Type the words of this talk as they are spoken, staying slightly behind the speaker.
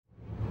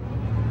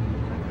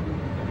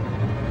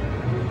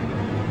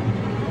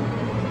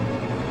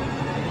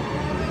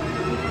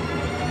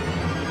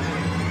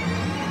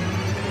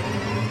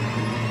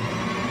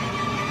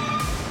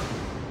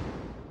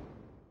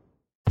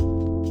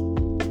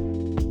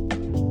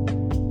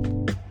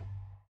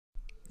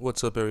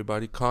What's up,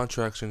 everybody?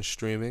 Contracts and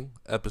Streaming,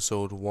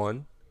 episode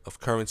 1 of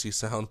Currency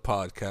Sound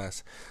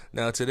Podcast.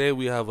 Now, today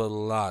we have a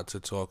lot to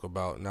talk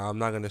about. Now, I'm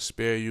not going to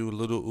spare you.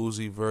 Lil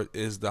Uzi Vert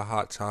is the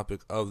hot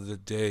topic of the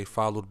day,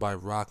 followed by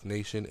Roc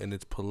Nation and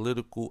its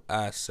political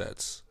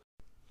assets.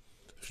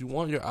 If you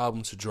want your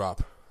album to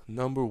drop,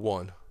 number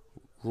 1,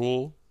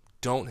 rule,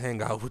 don't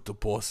hang out with the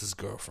boss's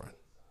girlfriend.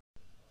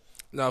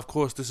 Now, of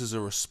course, this is a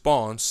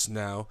response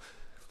now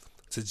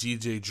to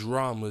DJ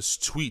Drama's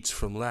tweets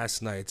from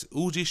last night.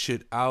 Uzi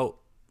should out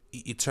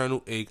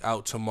Eternal Ache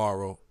out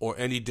tomorrow or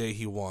any day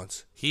he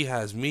wants. He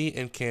has me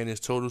and Cannon's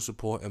total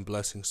support and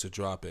blessings to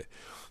drop it.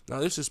 Now,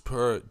 this is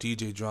per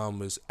DJ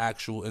Drama's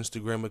actual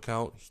Instagram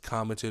account. He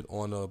commented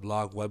on a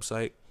blog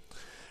website.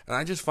 And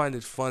I just find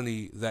it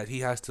funny that he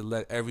has to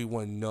let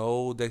everyone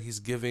know that he's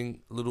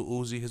giving Lil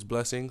Uzi his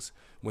blessings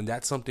when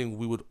that's something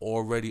we would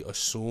already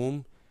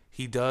assume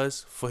he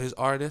does for his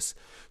artists.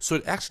 So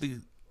it actually,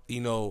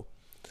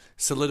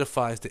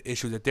 solidifies the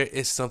issue that there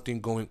is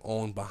something going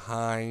on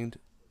behind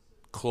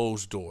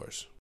closed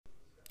doors.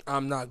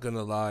 I'm not going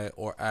to lie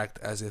or act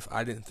as if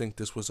I didn't think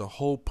this was a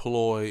whole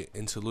ploy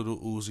into Lil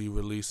Uzi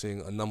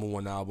releasing a number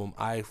 1 album.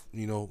 I,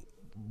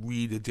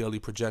 read the daily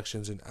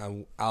projections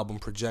and album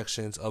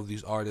projections of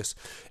these artists.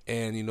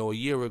 And, a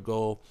year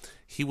ago,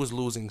 he was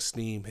losing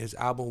steam. His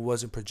album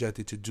wasn't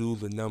projected to do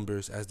the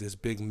numbers as this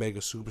big mega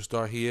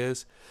superstar he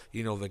is.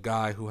 The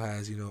guy who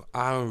has,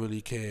 I don't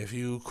really care if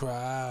you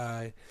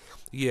cry.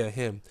 Yeah,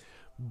 him.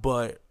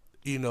 But,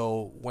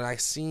 when I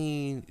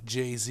seen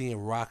Jay-Z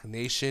and Roc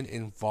Nation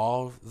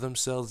involve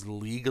themselves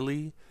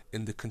legally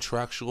in the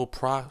contractual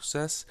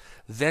process,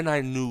 then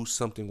I knew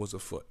something was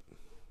afoot.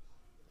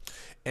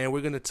 And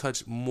we're going to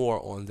touch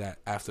more on that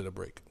after the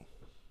break.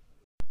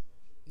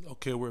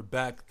 Okay, we're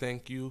back.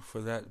 Thank you for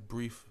that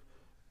brief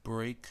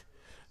break.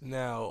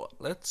 Now,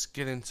 let's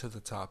get into the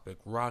topic.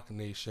 Roc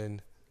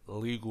Nation,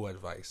 legal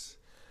advice.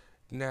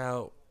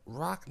 Now,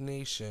 Roc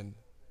Nation,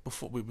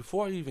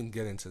 before I even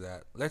get into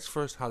that, let's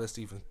first how this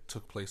even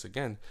took place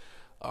again.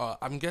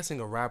 I'm guessing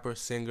a rapper,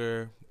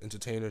 singer,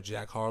 entertainer,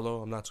 Jack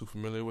Harlow. I'm not too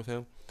familiar with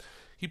him.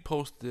 He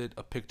posted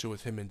a picture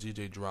with him and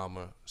DJ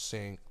Drama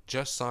saying,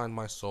 "Just signed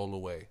my soul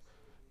away. ...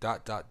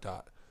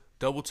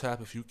 Double tap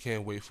if you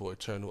can't wait for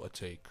Eternal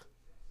Ache.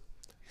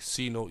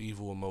 See no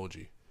evil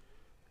emoji."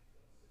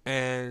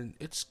 And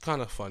it's kind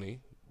of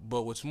funny,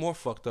 but what's more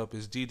fucked up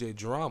is DJ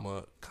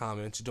Drama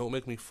comments, "Don't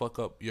make me fuck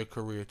up your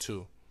career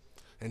too."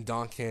 And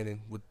Don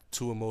Cannon with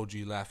 2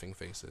 emoji laughing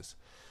faces.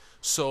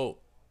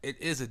 So it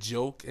is a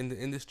joke in the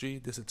industry,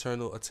 this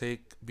Eternal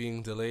Ache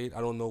being delayed.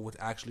 I don't know what's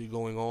actually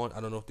going on. I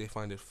don't know if they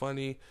find it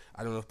funny.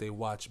 I don't know if they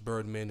watch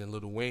Birdman and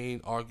Lil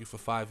Wayne argue for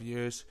 5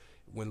 years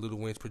when Lil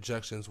Wayne's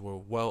projections were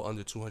well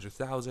under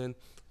 200,000.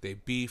 They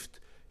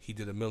beefed. He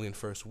did 1 million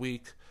first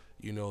week.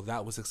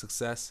 That was a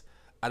success.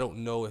 I don't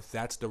know if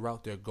that's the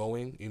route they're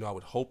going. I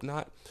would hope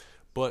not.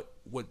 But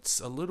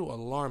what's a little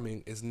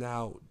alarming is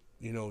now,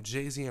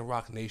 Jay-Z and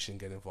Roc Nation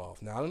get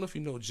involved. Now, I don't know if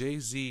you know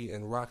Jay-Z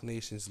and Roc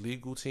Nation's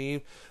legal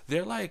team.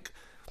 They're like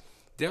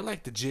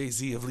the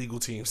Jay-Z of legal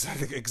teams.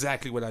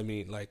 Exactly what I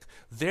mean. Like,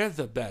 they're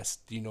the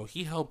best.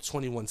 He helped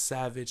 21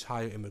 Savage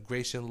hire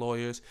immigration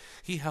lawyers.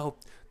 He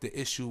helped the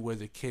issue where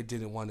the kid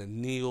didn't want to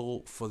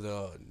kneel for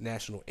the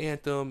national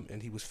anthem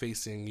and he was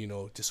facing,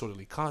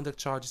 disorderly conduct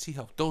charges. He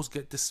helped those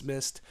get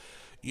dismissed.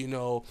 He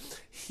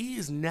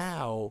is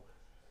now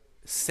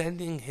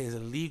sending his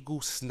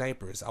legal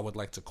snipers, I would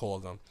like to call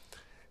them,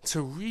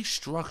 to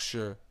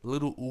restructure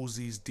Lil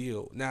Uzi's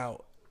deal.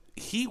 Now,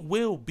 he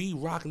will be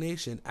Roc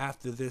Nation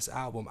after this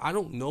album. I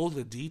don't know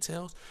the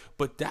details,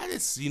 but that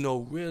is,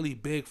 really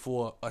big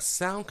for a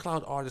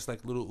SoundCloud artist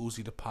like Lil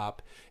Uzi to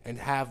pop and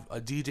have a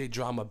DJ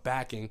Drama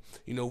backing.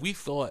 We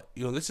thought,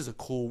 this is a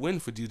cool win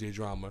for DJ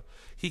Drama.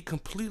 He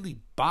completely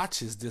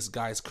botches this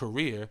guy's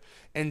career.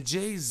 And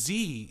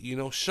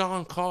Jay-Z,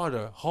 Sean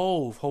Carter,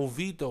 Hove,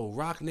 Hovito,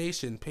 Roc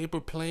Nation, Paper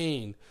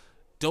Plane,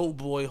 Dope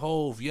Boy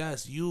Hove,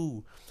 yes,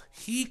 you.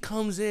 He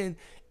comes in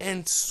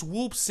and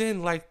swoops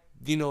in like,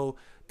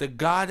 the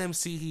God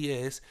MC he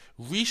is,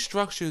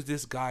 restructures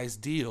this guy's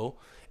deal,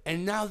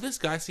 and now this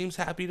guy seems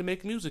happy to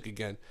make music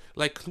again.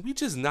 Like, can we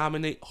just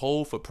nominate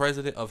Hov for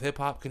president of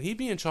hip-hop? Can he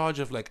be in charge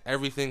of,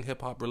 everything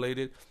hip-hop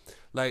related?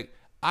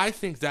 I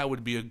think that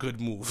would be a good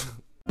move.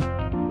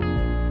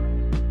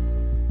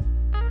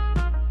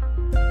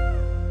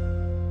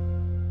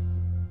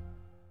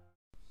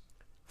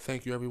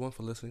 Thank you, everyone,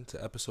 for listening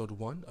to episode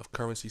 1 of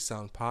Currency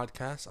Sound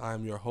Podcast. I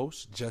am your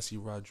host, Jesse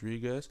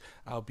Rodriguez.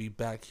 I'll be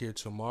back here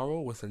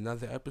tomorrow with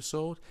another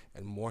episode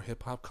and more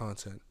hip-hop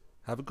content.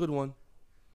 Have a good one.